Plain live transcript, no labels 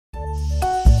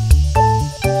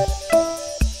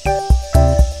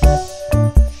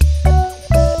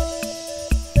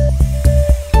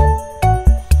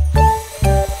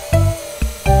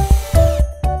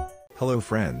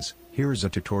friends, here is a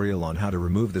tutorial on how to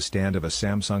remove the stand of a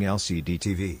Samsung LCD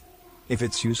TV. If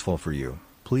it's useful for you,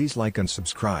 please like and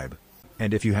subscribe.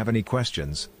 And if you have any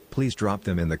questions, please drop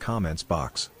them in the comments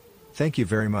box. Thank you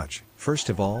very much. First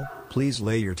of all, please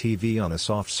lay your TV on a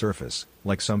soft surface,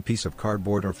 like some piece of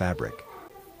cardboard or fabric.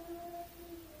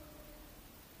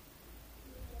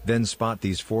 Then spot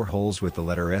these 4 holes with the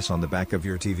letter S on the back of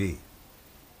your TV.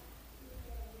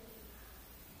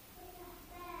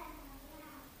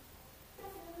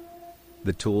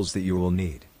 The tools that you will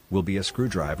need will be a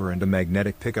screwdriver and a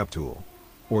magnetic pickup tool.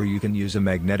 Or you can use a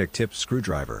magnetic tip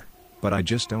screwdriver, but I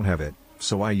just don't have it,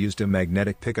 so I used a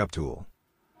magnetic pickup tool.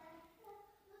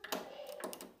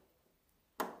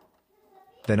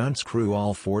 Then unscrew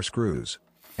all 4 screws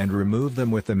and remove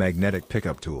them with the magnetic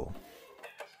pickup tool.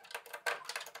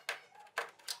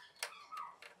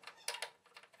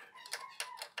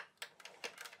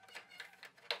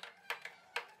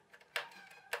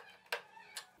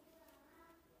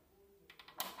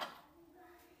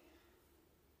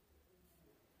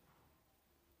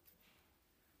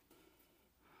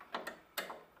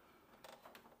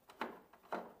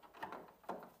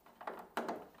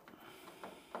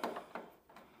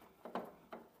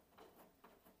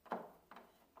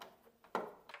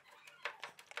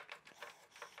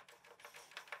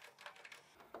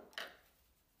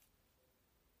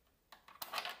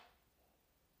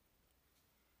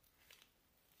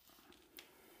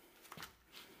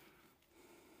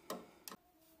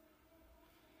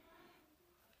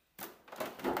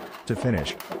 To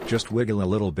finish, just wiggle a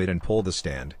little bit and pull the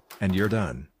stand, and you're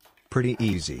done. Pretty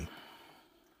easy.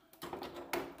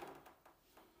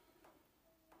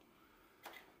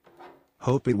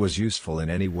 Hope it was useful in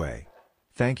any way.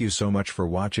 Thank you so much for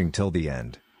watching till the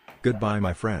end. Goodbye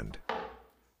my friend.